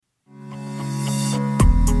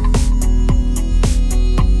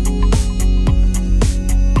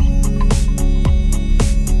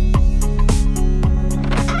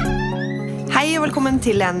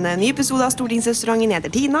til en ny episode av Stortingsrestauranten. Jeg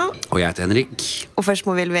heter Tina. Og jeg heter Henrik. Og først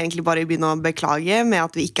må vi egentlig bare begynne å beklage med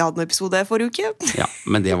at vi ikke hadde noen episode forrige uke. Ja,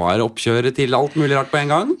 men det var oppkjøret til alt mulig rart på en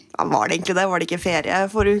gang. Ja, var det egentlig det? Var det ikke ferie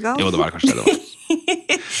forrige uke? Jo, det var kanskje det.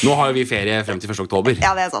 Nå har vi ferie frem til 1. oktober.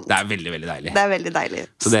 Ja, det er sant. Det er veldig, veldig deilig. Det er veldig deilig.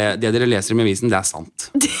 Så det dere leser i avisen, det er sant.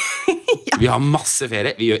 Ja. Vi har masse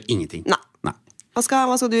ferie, vi gjør ingenting. Nei. Hva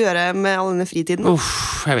skal du gjøre med all denne fritiden?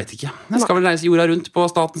 Jeg vet ikke. Jeg skal vel reise jorda rundt på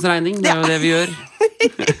statens regning. Det er jo det vi gjør.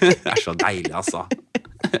 Det er så deilig, altså.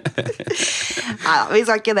 Neida, vi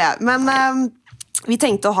skal ikke det. Men vi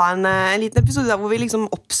tenkte å ha en liten episode der hvor vi liksom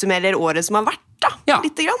oppsummerer året som har vært, da. Ja.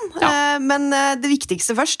 Litt grann. Ja. Men det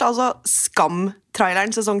viktigste først, altså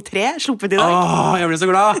Skam-traileren sesong 3 sluppet i dag. Jeg ble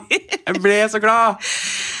så glad! Jeg ble så glad!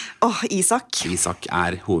 Isak. Isak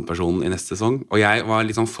er hovedpersonen i neste sesong. Og jeg var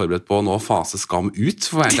litt sånn forberedt på å nå fase Skam ut,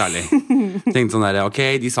 for å være helt ærlig. Tenkte sånn der, ok,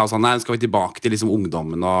 de sa sånn, nei, skal vi tilbake til liksom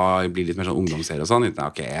ungdommen og bli litt mer sånn ungdomsserie og sånn.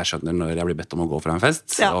 Ok, jeg skjønner når jeg blir bedt om å gå fra en fest,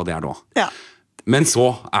 og det er nå. Ja. Men så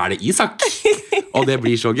er det Isak, og det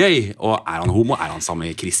blir så gøy. Og er han homo? Er han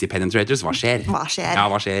sammen med Chrissy Penetrators? Hva skjer? Hva skjer? Ja,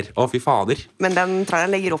 hva skjer? Å, fy fader. Men den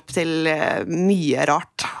traileren legger opp til mye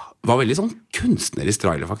rart. Var veldig sånn kunstnerisk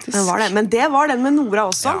trailer, faktisk. Den var det. Men det var den med Nora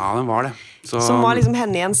også. Ja, den var det. Som var liksom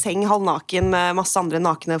henne i en seng, halvnaken, med masse andre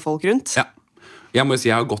nakne folk rundt. Ja. Jeg må jo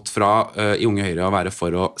si jeg har gått fra i Unge Høyre å være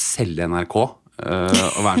for å selge NRK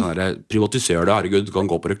og være sånn der, privatisør det, herregud, du kan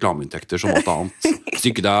gå på reklameinntekter som alt annet. Hvis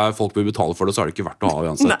ikke det er folk bør betale for det, så er det ikke verdt å ha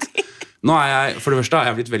uansett. Nei. Nå er jeg, for det første har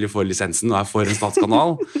jeg blitt veldig for lisensen og er for en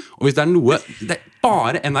statskanal. Og hvis det er noe, det er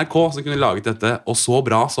bare NRK som kunne laget dette, og så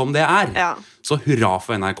bra som det er. Ja. Så hurra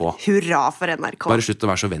for NRK. Hurra for NRK. Bare slutt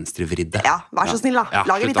å være så venstrevridde. Ja, vær så snill da. Ja,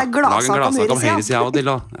 Lag en liten gladsak om høyresida. av og til.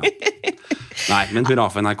 Ja. Nei, men hurra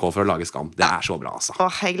for NRK for å lage Skam. Det er så bra, altså.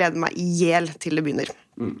 Jeg gleder meg i hjel til det begynner.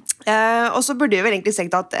 Og så burde vi vel egentlig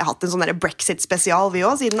tenkt at jeg har hatt en sånn Brexit-spesial vi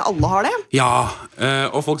også, siden alle har det. Ja,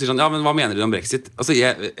 og folk sier sånn, ja, men hva mener du om Brexit? Altså,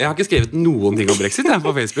 jeg har ikke skrevet noen ting om Brexit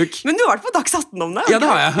på Facebook. Men du har vært på Dagsnytt 18 om det. Ja,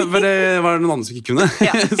 det har jeg, for det var noen andre som ikke kunne.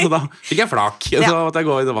 Ja. Så da fikk jeg flak, så måtte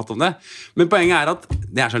jeg gå i debatt om det. Men poenget er at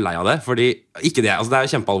jeg er så lei av det, fordi ikke det, altså det er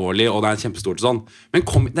jo kjempealvorlig, og det er kjempestort sånn. Men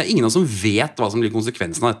det er ingen som vet hva som blir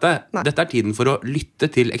konsekvensen av dette. Nei. Dette er tiden for å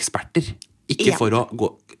lytte til eksperter. Ikke for å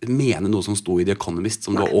mene noe som sto i The Economist,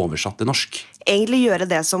 som du har oversatt til norsk. Egentlig gjøre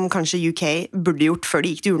det som kanskje UK burde gjort før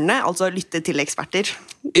de gikk til urnene, altså lytte til eksperter.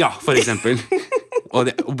 Ja, for eksempel.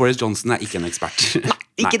 Og Boris Johnson er ikke en ekspert. Nei,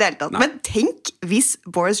 ikke det hele tatt. Men tenk hvis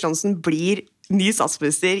Boris Johnson blir ny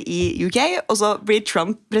statsminister i UK, og så blir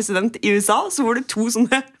Trump president i USA, så får du to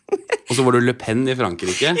sånne... Og så var du Le Pen i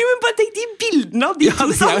Frankrike. Jo, men bare tenk de bildene av de to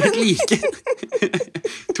sammen. Ja, de er jo helt like.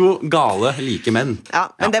 To gale, like menn. Ja,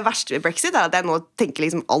 men det verste ved Brexit er at jeg nå tenker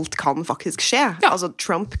liksom alt kan faktisk skje. Ja. Altså,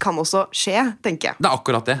 Trump kan også skje, tenker jeg. Det er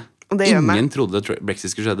akkurat det. Og det gjør meg. Ingen trodde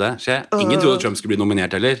Brexit skulle skje. Ingen trodde Trump skulle bli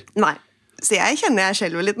nominert heller. Nei, så jeg kjenner jeg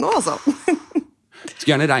skjelver litt nå, altså.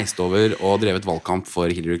 Skulle gjerne reist over og drevet valgkamp for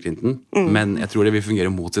Hillary Clinton, men jeg tror det vil fungere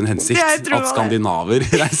mot sin hensikt at skandinaver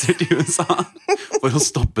reiser til USA for å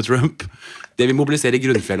stoppe Trump. Det vil mobilisere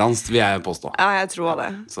grunnfjellet vil jeg påstå. Ja, jeg tror det.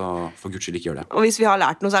 Så for Guds skyld ikke gjør det. Og hvis vi har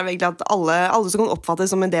lært noe, så er det egentlig at alle som kan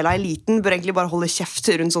oppfattes som en del av eliten, bør egentlig bare holde kjeft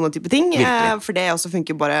rundt sånne type ting, for det også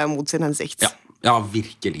funker bare mot sin hensikt. Ja,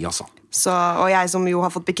 virkelig, altså. Så, og jeg som jo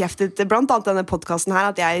har fått bekreftet blant annet denne podcasten her,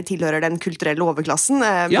 at jeg tilhører den kulturelle overklassen,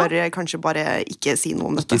 bør kanskje bare ikke si noe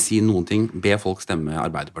om dette. Ikke si noen ting. Be folk stemme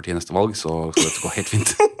Arbeiderpartiet neste valg, så skal dette gå helt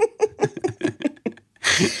fint.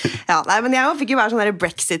 Ja, nei, men jeg fikk jo være sånn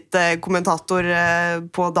Brexit-kommentator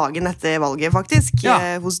på dagen etter valget, faktisk,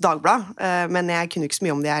 hos Dagbladet. Men jeg kunne ikke så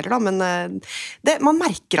mye om det heller, da. Men man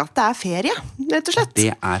merker at det er ferie, rett og slett.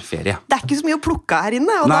 Det er ferie. Det er ikke så mye å plukke her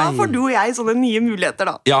inne, og da får du og jeg sånne nye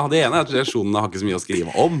muligheter, da. Ja, det ene er at reaksjonene har ikke så mye å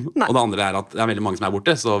skrive om, og det andre er at det er veldig mange som er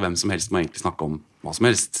borte, så hvem som helst må egentlig snakke om hva som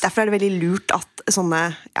helst. Derfor er det veldig lurt at sånne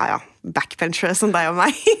backbenchere som deg og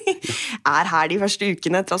meg er her de første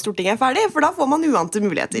ukene etter at Stortinget er ferdig, for da får man uante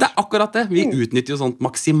muligheter. Det er akkurat det. Vi utnytter jo sånt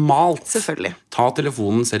maksimalt. Selvfølgelig. Ta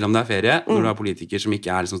telefonen selv om det er ferie, når du er politiker som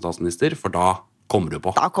ikke er som statsminister, for da kommer du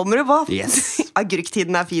på. Da kommer du på. Yes.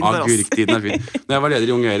 Agurktiden er fin for oss. Agurktiden er fin. Når jeg var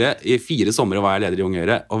leder i Unge Høyre, i 4 somre var jeg leder i Unge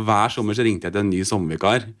Høyre, og hver sommer så ringte jeg til en ny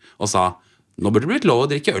sommervikar og sa, nå burde det blitt lov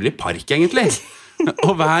å drikke øl i park, egentlig.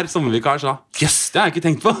 Og hver sommervikar sa, jøss, det har jeg ikke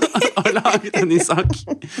tenkt på. Og laget en ny sak.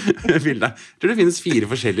 Bildet. Jeg tror det finnes 4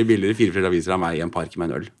 forskjellige bilder i 4 forskjellige aviser av meg i en park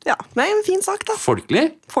med en øl. Ja, det er en fin sak da. Folkelig?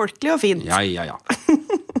 Folkelig og fint. Ja.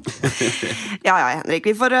 Ja, Henrik,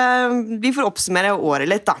 vi får oppsummere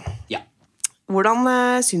året litt da. Ja. Hvordan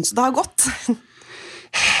synes du det har gått?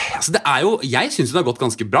 Så det jo, jeg synes det har gått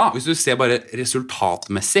ganske bra. Hvis du ser bare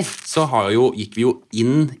resultatmessig, så gikk vi jo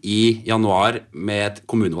inn i januar med et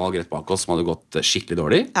kommunevalg rett bak oss som hadde gått skikkelig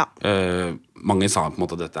dårlig. Ja. Mange sa på en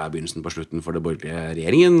måte at dette begynnelsen på slutten for det borgerlige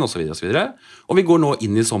regjeringen, og så videre, og så videre. Og vi går nå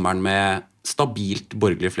inn i sommeren med stabilt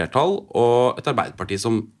borgerlig flertall, og et Arbeiderparti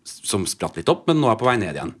som spratt litt opp, men nå på vei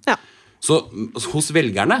ned igjen. Ja. Så hos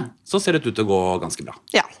velgerne så ser det ut til å gå ganske bra.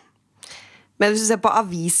 Ja. Men hvis du ser på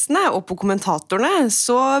avisene og på kommentatorene,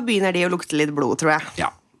 så begynner de å lukte litt blod, tror jeg.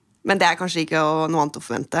 Ja. Men det kanskje ikke noe annet å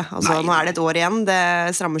forvente. Altså, Nei. nå det et år igjen, det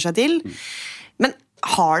strammer seg til. Men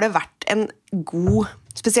har det vært en god,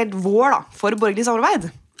 spesielt vår da, for borgerlig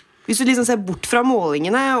samarbeid? Hvis du liksom ser bort fra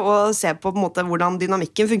målingene og ser på en måte hvordan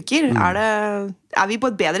dynamikken funker, vi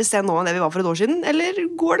på et bedre sted nå enn det vi var for et år siden, eller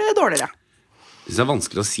går det dårligere? Det er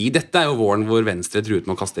vanskelig å si. Dette jo våren hvor Venstre truet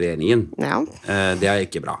med å kaste regjeringen. Ja. Det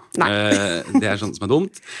ikke bra. Nei. Det sånt som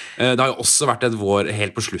dumt. Det har jo også vært et vår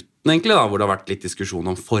helt på slutten, egentlig, da, hvor det har vært litt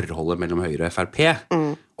diskusjon om forholdet mellom Høyre og FrP.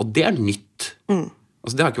 Og det nytt.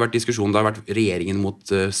 Altså, det har ikke vært diskusjon, det har vært regjeringen mot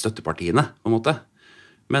støttepartiene, på en måte.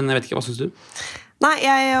 Men jeg vet ikke, hva synes du? Nei,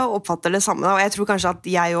 jeg oppfatter det samme, da, og jeg tror kanskje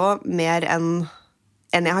at jeg også, mer enn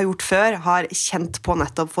jeg har gjort før, har kjent på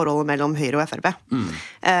nettopp forholdet mellom Høyre og FrP.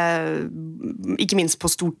 Ikke minst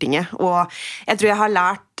på Stortinget. Og jeg tror jeg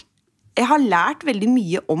har lært veldig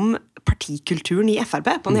mye om partikulturen i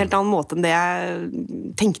FrP, på en helt annen måte enn det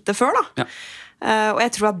jeg tenkte før, da. Ja. Og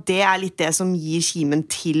jeg tror at det litt det som gir kimen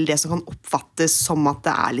til det som kan oppfattes som at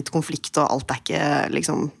det litt konflikt, og alt ikke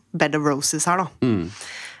liksom bed of roses her, da.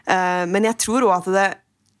 Men jeg tror også at det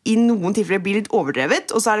i noen tilfeller blir litt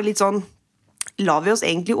overdrevet, og så det litt sånn, lar vi oss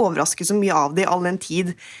egentlig overraske så mye av det i all den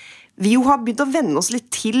tid. Vi jo har begynt å venne oss litt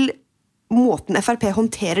til måten FrP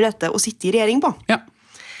håndterer dette å sitte i regjering på. Ja.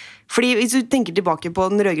 Fordi hvis du tenker tilbake på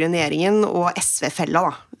den rødgrønne regjeringen og SV-fella,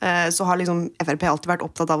 da, så har liksom FrP alltid vært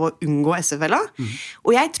opptatt av å unngå SV-fella.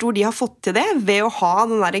 Og jeg tror de har fått til det ved å ha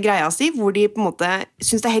den der greia si, hvor de på en måte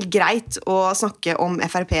synes det helt greit å snakke om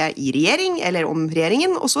FrP i regjering, eller om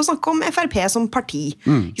regjeringen, og så snakke om FrP som parti.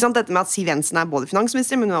 Ikke sant? Dette med at Siv Jensen både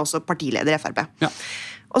finansminister, men hun også partileder i FrP. Ja.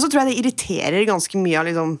 Og så tror jeg det irriterer ganske mye av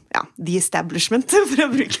liksom, the establishment, for å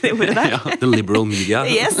bruke det ordet der. Ja, the liberal media.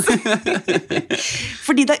 Yes.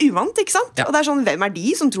 Fordi det uvant, ikke sant? Ja. Og det sånn, hvem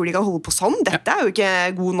de som tror de kan holde på sånn? Dette jo ikke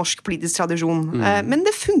god norsk politisk tradisjon. Men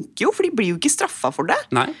det funker jo, for de blir jo ikke straffet for det.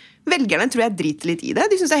 Nei. Velgerne tror jeg driter litt i det.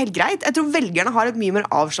 De synes det helt greit. Jeg tror velgerne har et mye mer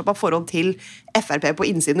avslappet forhold til FrP på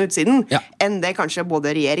innsiden og utsiden, enn det kanskje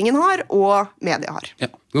både regjeringen har og media har.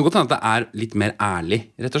 Ja. Det kan godt hende at det litt mer ærlig,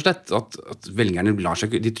 rett og slett. At velgerne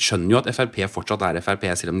de skjønner jo at FrP fortsatt FrP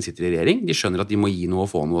selv om de sitter i regjering. De skjønner at de må gi noe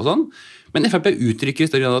og få noe og sånn. Men FrP uttrykker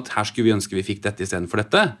i større grad at her skulle vi ønske vi fikk dette i stedet for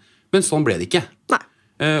dette. Men sånn ble det ikke. Nei.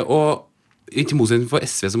 Og til motsetning for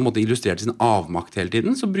SV som måtte illustrere sin avmakt hele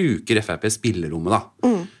tiden, så bruker FrP spillerommet da.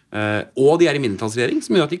 Og de i mindretallsregjering,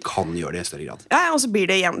 som gjør at de kan gjøre det i større grad. Ja, og så blir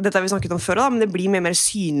det igjen, dette har vi snakket om før, da, men det blir mer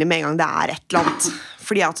synlig med en gang det et eller annet.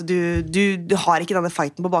 Fordi at du har ikke denne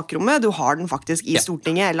fighten på bakrommet, du har den faktisk i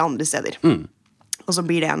Stortinget eller andre steder. Og så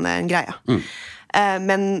blir det en greie.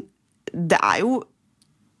 Men det jo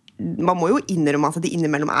man må jo innrømme at det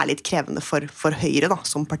innimellom litt krevende for Høyre da,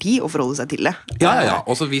 som parti å forholde seg til det. Ja.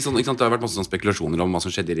 Også vi, sånn, ikke sant, det har vært masse sånn spekulasjoner om hva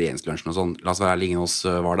som skjedde i regjeringslunsjen og sånn. La oss være ærlig, ingen av oss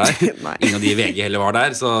var der. Ingen av de i VG heller var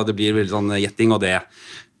der, så det blir veldig sånn gjetting, og det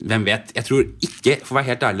hvem vet? Jeg tror ikke, for å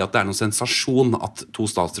være helt ærlig, at det noen sensasjon at to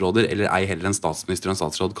statsråder, eller ei heller en statsminister og en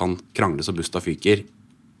statsråd kan krangle så busta fyker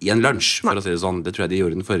i en lunsj, for å si det sånn. Det tror jeg de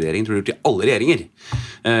gjorde i den forrige regjering. Tror du gjorde i alle regjeringer.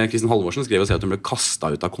 Kristin Halvorsen skrev at hun ble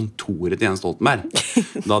kastet ut av kontoret til Jens Stoltenberg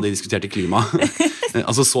da de diskuterte klima.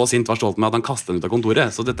 Altså så sint var Stoltenberg at han kastet henne ut av kontoret.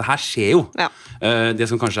 Så dette her skjer jo. Ja. Det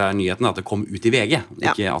som kanskje nyheten at det kom ut i VG,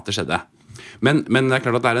 ikke at det skjedde. Men det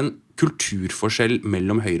klart at det en kulturforskjell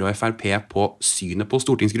mellom Høyre og FrP på synet på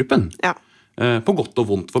stortingsgruppen. Ja. På godt og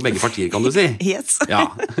vondt for begge partier, kan du si. Yes. Ja.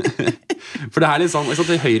 For det litt sånn,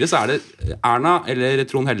 til Høyre så det Erna eller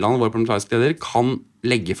Trond Helleland, vår parlamentariske leder, kan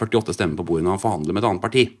legge 48 stemmer på bordet når han forhandler med et annet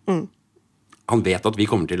parti. Han vet at vi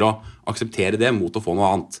kommer til å akseptere det mot å få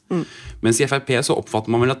noe annet. Mens i FrP så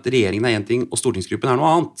oppfatter man vel at regjeringen en ting, og stortingsgruppen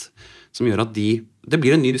noe annet, som gjør at det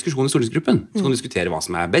blir en ny diskusjon i stortingsgruppen. Så kan man diskutere hva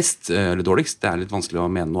som best eller dårligst. Det litt vanskelig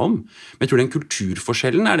å mene noe om. Men jeg tror den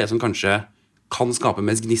kulturforskjellen det som kanskje kan skape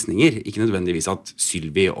mest gnisninger. Ikke nødvendigvis at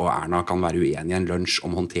Sylvi og Erna kan være uenige i en lunsj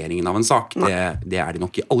om håndteringen av en sak. Det de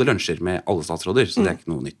nok i alle lunsjer med alle statsråder, så det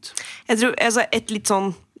ikke noe nytt. Jeg tror, altså et litt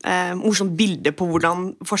sånn morsomt bilde på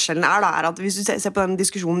hvordan forskjellen da, at hvis du ser på den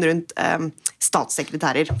diskusjonen rundt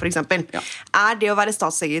statssekretærer, for eksempel, det å være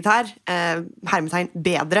statssekretær hermetegn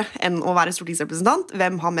bedre enn å være stortingsrepresentant?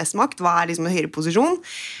 Hvem har mest makt? Hva liksom en høyere posisjon?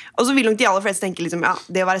 Og så vil nok de aller fleste tenke liksom,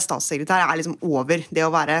 det å være statssekretær liksom over det å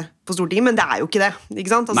være på Stortinget, men det jo ikke det,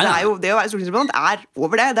 ikke sant? Altså, det å være stortingsrepresentant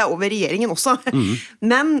over det over regjeringen også.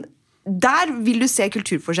 Men der vil du se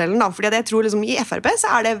kulturforskjellen da, fordi jeg tror liksom, i FrP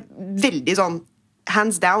så det veldig sånn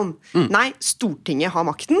hands down. Nei, Stortinget har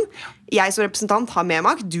makten. Jeg som representant har mer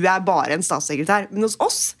makt. Du bare en statssekretær. Men hos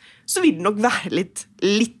oss så vil det nok være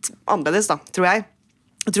litt annerledes, da, tror jeg.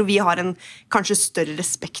 Jeg tror vi har en kanskje større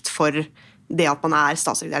respekt for det at man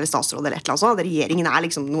statssekretær eller statsråd eller et eller annet sånt. At regjeringen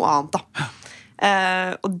liksom noe annet, da.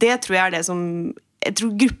 Og det tror jeg det som jeg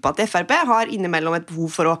tror gruppa til FrP har innimellom et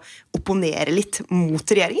behov for å opponere litt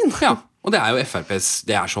mot regjeringen. Ja, og det jo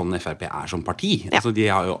det sånn FrP som parti. Altså, de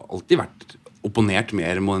har jo alltid vært opponert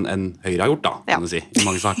mer enn Høyre har gjort, da, kan du si, i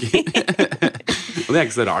mange saker. Og det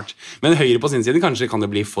ikke så rart. Men Høyre på sin side kanskje kan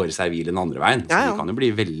det bli for servile den andre veien. Så de kan jo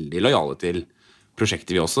bli veldig lojale til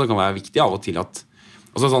prosjekter vi også. Det kan være viktig av og til at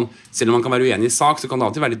altså sånn, selv om man kan være uenig i sak, så kan det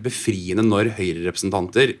alltid være litt befriende når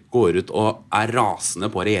Høyre-representanter går ut og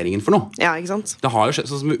rasende på regjeringen for noe. Ja, ikke sant? Det har jo skjedd,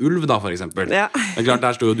 sånn som med ulv da, for eksempel. Ja. Det klart,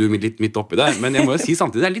 der står jo du litt midt oppi det, men jeg må jo si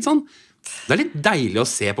samtidig, det litt deilig å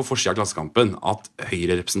se på forsiden av Klassekampen at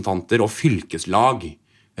Høyre-representanter og fylkeslag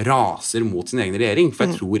raser mot sin egen regjering,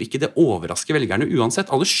 for jeg tror ikke det overrasker velgerne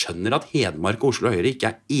uansett. Alle skjønner at Hedmark og Oslo og Høyre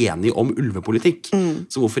ikke enige om ulvepolitikk,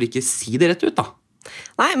 så hvorfor ikke si det rett ut da?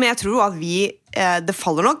 Nei, men jeg tror at det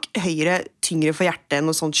faller nok Høyre tyngre for hjertet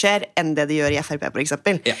når sånt skjer, enn det de gjør i FrP, for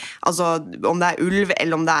eksempel. Ja. Altså, om det ulv,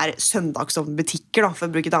 eller om det søndagsåpne butikker, da, for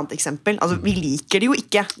å bruke et annet eksempel. Altså, vi liker det jo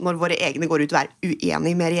ikke når våre egne går ut og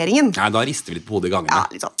uenige med regjeringen. Nei, da rister vi litt på hodet i gangene. Ja,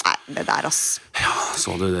 litt sånn, nei, det der, ass. Ja,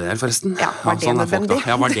 så du det der, forresten? Ja, var det sånn nødvendig?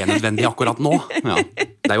 Ja, var det nødvendig akkurat nå? Ja.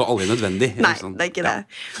 Det jo aldri nødvendig. Nei, det ikke det.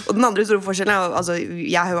 Og den andre store forskjellen altså,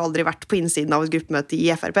 jeg har jo aldri vært på innsiden av et gruppemøte i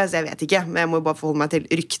FrP, så jeg vet ikke, men jeg må jo bare forholde meg til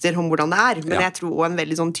rykter om hvordan det men jeg tror også en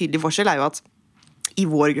veldig sånn tydelig forskjell jo at i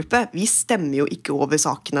vår gruppe, vi stemmer jo ikke over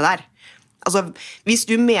sakene der. Altså, hvis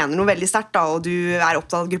du mener noe veldig sterkt da, og du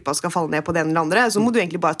opptatt av at gruppa skal falle ned på det ene eller andre, så må du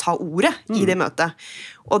egentlig bare ta ordet i det møtet.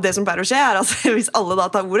 Og det som pleier å skje at hvis alle da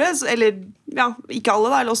tar ordet, eller ikke alle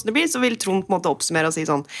da, eller hvordan det blir, så vil Trond på en måte oppsummere og si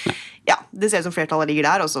sånn, det ser ut som flertallet ligger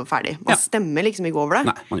der, og så ferdig. Man stemmer liksom ikke over det.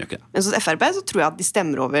 Nei, man gjør ikke det. Men hos FrP så tror jeg at de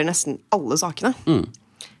stemmer over nesten alle sakene.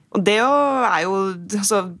 Og det jo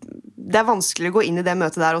altså, det vanskeligere å gå inn i det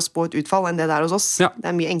møtet der og spå et utfall enn det der hos oss. Ja.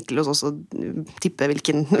 Det mye enklere hos oss å tippe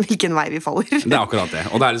hvilken vei vi faller. Det akkurat det.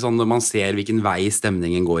 Og det litt sånn, når man ser hvilken vei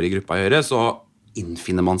stemningen går i gruppa Høyre, så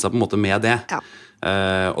innfinner man seg på en måte med det. Ja.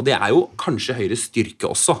 Og det jo kanskje Høyres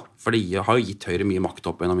styrke også, for det har jo gitt Høyre mye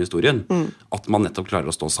makt opp gjennom historien, at man nettopp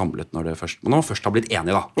klarer å stå samlet når man først har blitt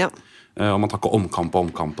enige da. Ja. Og man tar ikke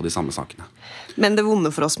omkamp på de samme sakene. Men det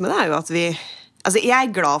vonde for oss med det jo at vi altså,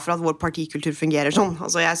 jeg glad for at vår partikultur fungerer sånn.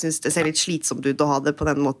 Altså, jeg synes det ser litt slitsomt ut å ha det på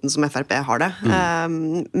den måten som FrP har det.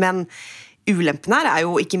 Men ulempen her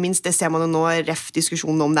jo ikke minst, det ser man jo nå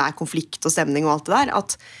diskusjonen om det konflikt og stemning og alt det der,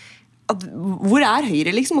 at hvor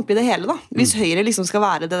Høyre liksom oppi det hele da? Hvis Høyre liksom skal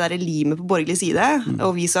være det der limet på borgerlig side,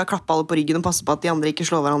 og vi skal klappe alle på ryggen og passe på at de andre ikke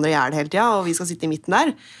slår hverandre i hjel hele tiden, og vi skal sitte i midten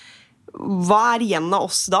der, hva igjen av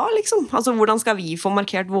oss da, liksom? Altså, hvordan skal vi få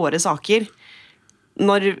markert våre saker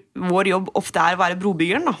når vår jobb ofte å være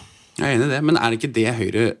brobyggeren, da? Jeg enig i det, men det ikke det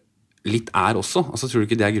Høyre litt også? Altså, tror du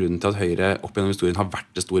ikke det grunnen til at Høyre opp gjennom historien har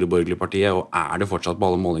vært det store borgerlige partiet, og det fortsatt på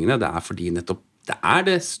alle målingene? Det fordi nettopp det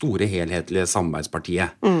det store helhetlige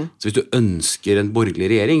samarbeidspartiet. Så hvis du ønsker en borgerlig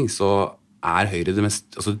regjering, så Høyre det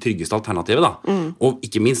det tryggeste alternativet, da. Og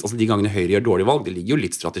ikke minst, altså, de gangene Høyre gjør dårlige valg, det ligger jo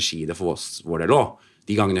litt strategi i det for vår del også.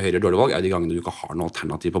 De gangene Høyre gjør dårlige valg de gangene du ikke har noe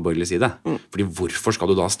alternativ på borgerlig side. Fordi hvorfor skal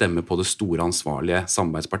du da stemme på det store ansvarlige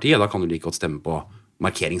samarbeidspartiet? Da kan du like godt stemme på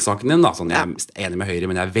markeringssaken din, da. Sånn, jeg enig med Høyre,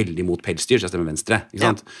 men jeg veldig mot pelsdyr, så jeg stemmer Venstre. Ikke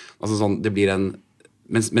sant? Altså, sånn, det blir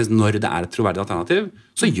mens når det et troverdig alternativ,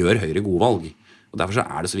 så gjør Høyre gode valg. Og derfor så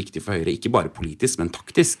det så viktig for Høyre, ikke bare politisk, men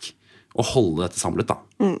taktisk, å holde dette samlet,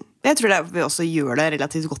 da. Jeg tror vi også gjør det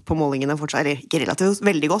relativt godt på målingene fortsatt, eller ikke relativt,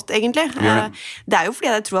 veldig godt, egentlig. Det jo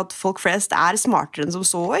fordi jeg tror at folk flest smartere enn som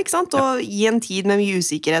så, ikke sant? Og i en tid med mye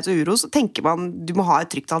usikkerhet og uro, så tenker man, du må ha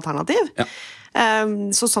et trygt alternativ. Ja.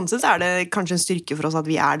 Så sånn sett det kanskje en styrke for oss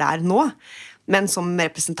at vi der nå. Men som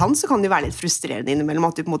representant så kan det jo være litt frustrerende innimellom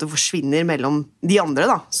at du på en måte forsvinner mellom de andre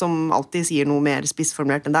da, som alltid sier noe mer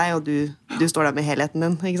spissformulert enn deg, og du står der med helheten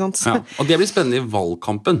din, ikke sant? Ja, og det blir spennende i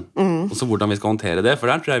valgkampen, også hvordan vi skal håndtere det,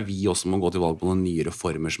 for der tror jeg vi også må gå til valg på noen nye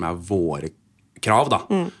reformer som våre krav da,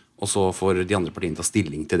 og så får de andre partiene ta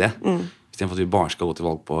stilling til det. Hvis istedenfor at vi bare skal gå til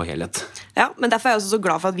valg på helhet. Ja, men derfor er jeg også så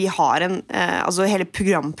glad for at vi har altså hele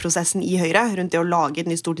programprosessen i Høyre rundt det å lage et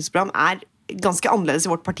nytt stortingsprogram er ganske annerledes i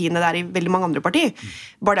vårt parti enn det er i veldig mange andre partier.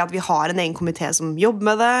 Bare det at vi har en egen komité som jobber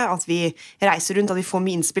med det, at vi reiser rundt, at vi får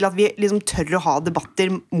mye innspill, at vi liksom tør å ha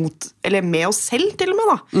debatter eller med oss selv til og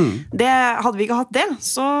med da. Hadde vi ikke hatt det,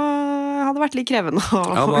 så hadde det vært litt krevende å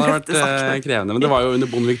det hadde vært krevende, men det var jo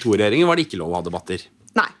under Bondevik II-regjeringen var det ikke lov å ha debatter.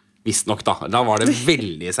 Nei. Visst nok da. Da var det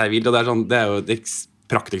veldig servilt, og det er jo et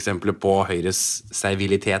prakteksempler på Høyres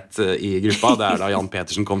servilitet i gruppa. Det er da Jan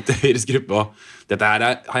Petersen kom til Høyres gruppe, og dette her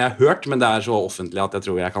har jeg hørt, men det er så offentlig at jeg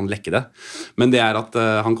tror jeg kan lekke det. Men det er at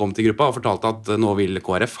han kom til gruppa og fortalte at nå vil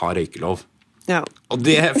KrF ha røykelov. Ja. Og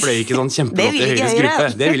det fløy ikke sånn kjempegodt i Høyres gruppe.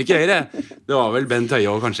 Det vil ikke Høyre. Det var vel Bent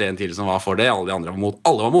Høie og kanskje en til som var for det. Alle de andre var mot.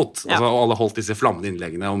 Alle var mot. Ja. Altså, alle holdt disse flammende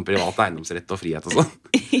innleggene om privat eiendomsrett og frihet og sånn.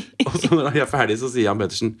 Og så når jeg er ferdig, så sier Jan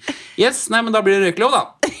Petersen yes, nei, men da blir det røykelov da.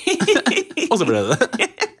 Og så ble det.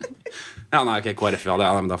 Ja, nei, ok, KrF, ja,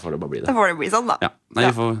 men da får det bare bli det. Da får det bli sånn da. Ja. Nei,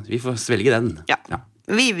 vi får svelge den. Ja.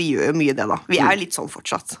 Vi gjør jo mye det da. Vi er jo litt sånn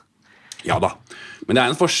fortsatt. Ja da. Men det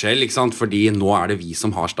er en forskjell, ikke sant? Fordi nå er det vi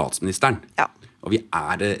som har statsministeren. Ja. Og vi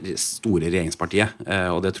er det store regjeringspartiet,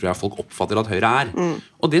 og det tror jeg folk oppfatter at Høyre er.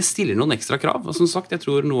 Og det stiller noen ekstra krav. Og som sagt, jeg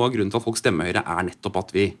tror noe av grunnen til at folk stemmer Høyre er nettopp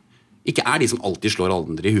at vi ikke er de som alltid slår alle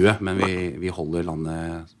andre i huet, men vi holder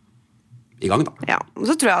landet i gang da. Ja, og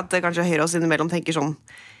så tror jeg at kanskje Høyre oss innimellom tenker sånn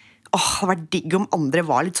det hadde vært digg om andre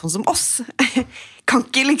var litt sånn som oss. Kan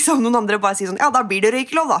ikke liksom noen andre bare si sånn, ja, da blir det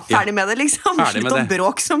røykelov da, ferdig med det liksom. Slutt å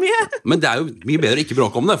bråke så mye. Men det er jo mye bedre å ikke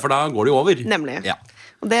bråke om det, for da går det jo over. Nemlig. Ja.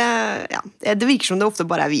 Og det virker som det ofte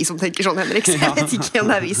bare er vi som tenker sånn, Henrik, så jeg vet ikke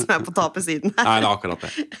om det er vi som er på tapesiden her. Nei, det er akkurat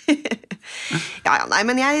det. Nei,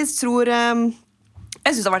 men jeg tror...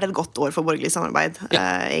 Jeg synes det har vært et godt år for borgerlig samarbeid,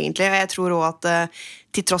 egentlig. Og jeg tror også at,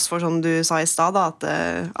 til tross for som du sa i sted, at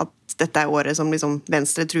dette er året som liksom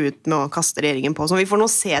Venstre truet med å kaste regjeringen på, så vi får nå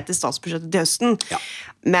se til statsbudsjettet til høsten. Ja.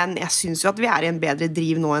 Men jeg synes jo at vi er i en bedre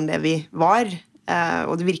driv nå enn det vi var,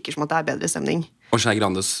 og det virker som at det er bedre stemning. Og Skei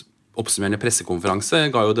Grandes oppsummerende pressekonferanse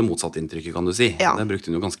ga jo det motsatte inntrykket, kan du si. Ja. Det brukte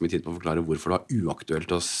hun jo ganske mye tid på å forklare hvorfor det var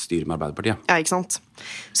uaktuelt å styre med Arbeiderpartiet. Ja, ikke sant?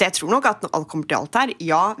 Så jeg tror nok at når alt kommer til alt her,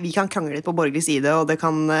 ja, vi kan krangle litt på borgerlig side, og det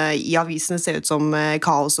kan i avisene se ut som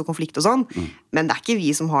kaos og konflikt og sånn, men det er ikke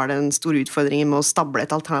vi som har den store utfordringen med å stable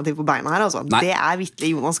et alternativ på beina her, altså. Nei. Det er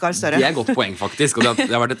virkelig Jonas Gahr Støre. Det er et godt poeng, faktisk, og det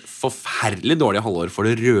har vært et forferdelig dårlig halvår for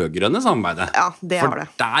det rødgrønne samarbeidet. Ja, det har det.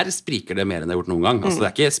 For der spriker det mer enn det har gjort noen gang. Altså, det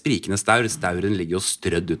er ikke sprikende staur, stauren ligger jo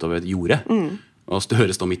strødd utover et jorde. Og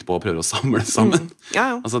Støre står midt på og prøver å samle sammen.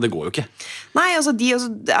 Ja. Altså, det går jo ikke. Nei, altså,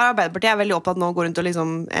 Arbeiderpartiet er veldig opptatt nå å gå rundt og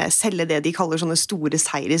liksom, selge det de kaller sånne store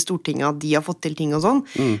seier i Stortinget, at de har fått til ting og sånn.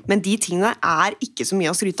 Men de tingene er ikke så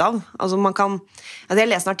mye å skryte av. Altså,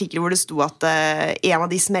 jeg leste en artikkel hvor det sto at en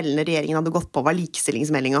av de smellene regjeringen hadde gått på var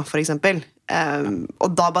likestillingsmeldinga, for eksempel.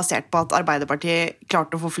 Og da basert på at Arbeiderpartiet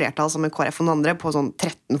klarte å få flertall sammen med KrF og noen andre på sånn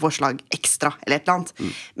 13 forslag ekstra, eller et eller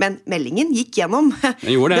annet. Men meldingen gikk gjennom.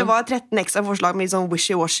 Det var 13 ekstra forslag med litt sånn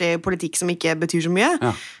wishy-washy politikk som ikke betyr så mye.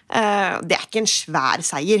 Ja. Det er ikke en svær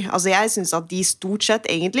seier. Altså, jeg synes at de stort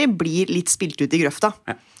sett egentlig blir litt spilt ut i grøfta.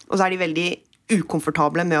 Ja. Og så er de veldig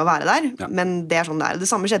ukomfortable med å være der, men det er sånn det er. Det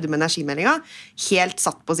samme skjedde med energimeldinga. Helt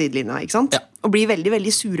satt på sidelinja, ikke sant? Ja. Og blir veldig,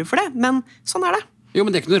 veldig sure for det, men sånn er det. Jo,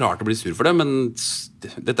 men det er ikke noe rart å bli sur for det, men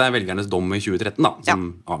dette er velgernes dom i 2013 da, som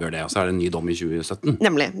avgjør det, og så er det en ny dom i 2017.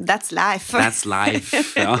 Nemlig. That's life. That's life,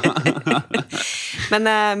 ja. men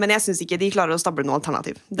jeg synes ikke de klarer å stable noe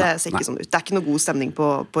alternativ. Det ser ikke sånn ut. Det er ikke noe god stemning på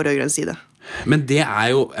rødgrønn side. Men det er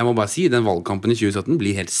jo, jeg må bare si, den valgkampen i 2017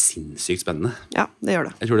 blir helt sinnssykt spennende. Ja, det gjør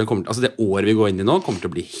det. Jeg tror det året vi går inn i nå kommer til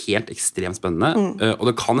å bli helt ekstremt spennende, og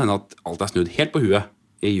det kan hende at alt er snudd helt på huet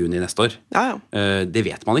i juni neste år. Ja. Det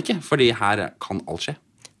vet man ikke, fordi her kan alt skje.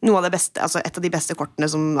 Noe av det beste, altså et av de beste kortene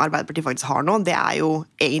som Arbeiderpartiet faktisk har nå, det er jo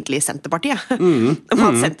egentlig Senterpartiet.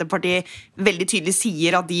 At Senterpartiet veldig tydelig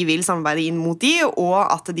sier at de vil samarbeide inn mot de, og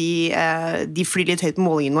at de flyr litt høyt på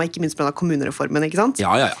målingen nå, ikke minst med kommunereformen, ikke sant?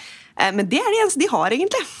 Ja. Men det er det eneste de har,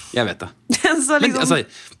 egentlig. Jeg vet det. Så liksom... Men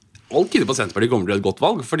altså... Alt tyder på at Senterpartiet kommer til et godt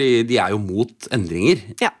valg, fordi de er jo mot endringer.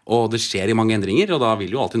 Ja. Og det skjer i mange endringer, og da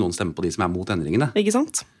vil jo alltid noen stemme på de som er mot endringene. Ikke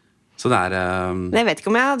sant? Så det er... Jeg vet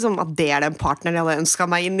ikke om at det er den partneren jeg hadde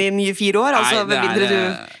ønsket meg inn i nye 4 år. Altså, med mindre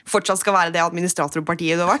du fortsatt skal være det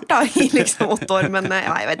administratorpartiet du har vært da, i liksom 8 år, men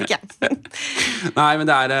jeg vet ikke. Nei, men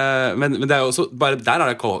det er jo også, bare der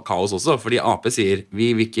er det kaos også, fordi AP sier,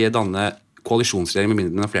 vi vil ikke danne koalisjonsregjering med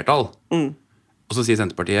mindre enn flertall. Og så sier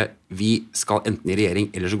Senterpartiet, vi skal enten i regjering,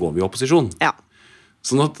 eller så går vi i opposisjon. Ja.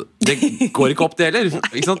 Sånn at det går ikke opp det heller.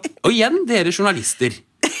 Ikke sant? Og igjen, dere journalister.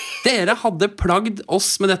 Dere hadde plagd oss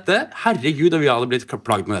med dette. Herregud, og vi hadde blitt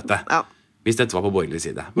plagd med dette. Ja. hvis dette var på borgerlig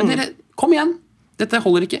side. Men dere, kom igjen! Dette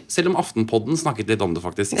holder ikke, selv om Aftenpodden snakket litt om det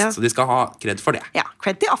faktisk sist, så de skal ha kred for det. Ja,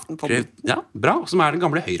 kred til Aftenpodden. Ja, bra, som den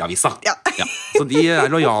gamle Høyre-avisa. Ja. Ja, så de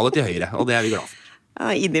lojale til Høyre, og det vi glad for.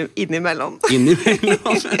 Ja, innimellom.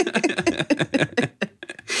 Innimellom.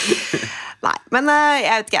 Nei, men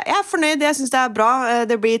jeg vet ikke, jeg fornøyd, jeg synes det bra.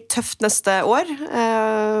 Det blir tøft neste år,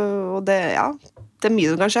 og det er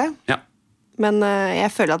mye som kan skje. Ja. Men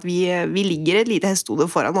jeg føler at vi ligger et lite hestehode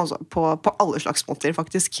foran også, på alle slags måter,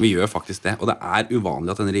 faktisk. Vi gjør faktisk det, og det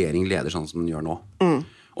uvanlig at en regjering leder sånn som den gjør nå.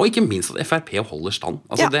 Og ikke minst at FrP holder stand.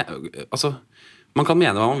 Man kan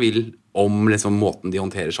mene hva man vil om liksom, måten de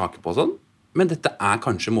håndterer saker på, sånn, men dette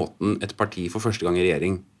kanskje måten et parti for første gang i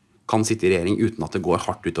regjering kan sitte i regjering uten at det går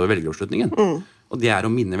hardt utover velgeroppslutningen. Og det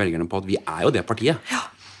å minne velgerne på at vi jo det partiet,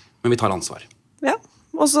 men vi tar ansvar. Ja.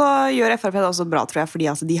 Og så gjør FrP det også bra, tror jeg, fordi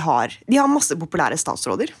altså, de har masse populære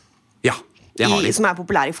statsråder. Ja, det har de. Som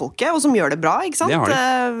populære i folket, og som gjør det bra, ikke sant? Det har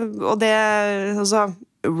de. Og det, altså,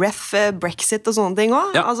 Brexit og sånne ting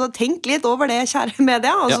også. Ja. Altså, tenk litt over det, kjære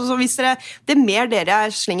media. Altså, så hvis det mer dere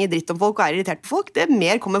slenger dritt om folk og irritert på folk, det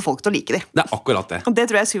mer kommer folk til å like det. Det akkurat det. Og det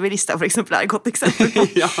tror jeg Sylvi Listhaug for eksempel et godt eksempel på.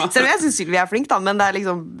 Ja. Selv om jeg synes Sylvi flink, da, men det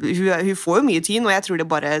liksom, hun får jo mye tyn, og jeg tror det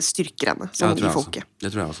bare styrker henne som i folket.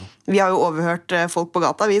 Det tror jeg også. Vi har jo overhørt folk på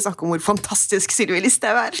gata, vi snakker om hvor fantastisk Sylvi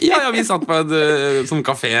Listhaug Ja, vi satt på en sånn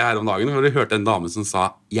kafé her om dagen, hvor vi hørte en dame som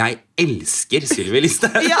sa «Jeg elsker Sylvi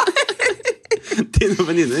Listhaug». Ja. Til noen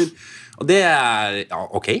venninner. Og det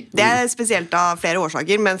ok. Det spesielt av flere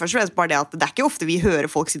årsaker, men først og fremst bare det at det ikke ofte vi hører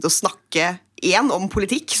folk sitte og snakke om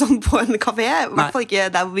politikk, sånn på en kafé. I hvert fall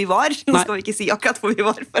ikke der hvor vi var. Nå skal vi ikke si akkurat hvor vi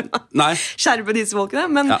var for å skjerpe disse folkene,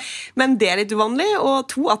 men det litt uvanlig, og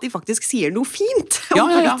to, at de faktisk sier noe fint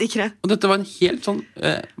om politikere. Og dette var en helt sånn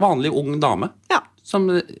vanlig ung dame. Ja. Som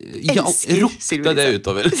ropte det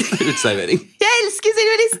utover utservering. Jeg elsker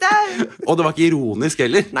Sylvi Listhaug! Og det var ikke ironisk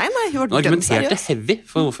heller. Nei, hun var argumenterte heavy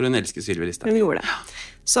for hvorfor hun elsker Sylvi Listhaug. Hun gjorde det.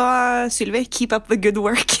 Så Sylvi, keep up the good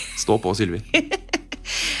work. Stå på, Sylvi.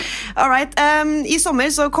 Alright, i sommer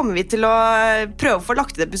så kommer vi til å prøve å få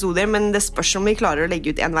lagt ut episoder, men det spørs om vi klarer å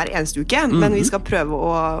legge ut en hver eneste uke, men vi skal prøve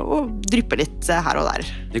å dryppe litt her og der.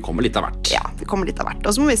 Det kommer litt av hvert. Ja, det kommer litt av hvert,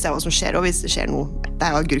 og så må vi se hva som skjer, og hvis det skjer noe,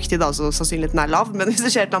 det jo agurktid da, så sannsynligheten lav, men hvis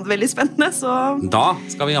det skjer noe veldig spennende, så... Da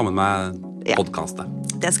skal vi jammen med podcaste.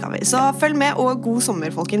 Det skal vi, så følg med, og god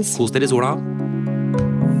sommer, folkens. Kos dere i sola.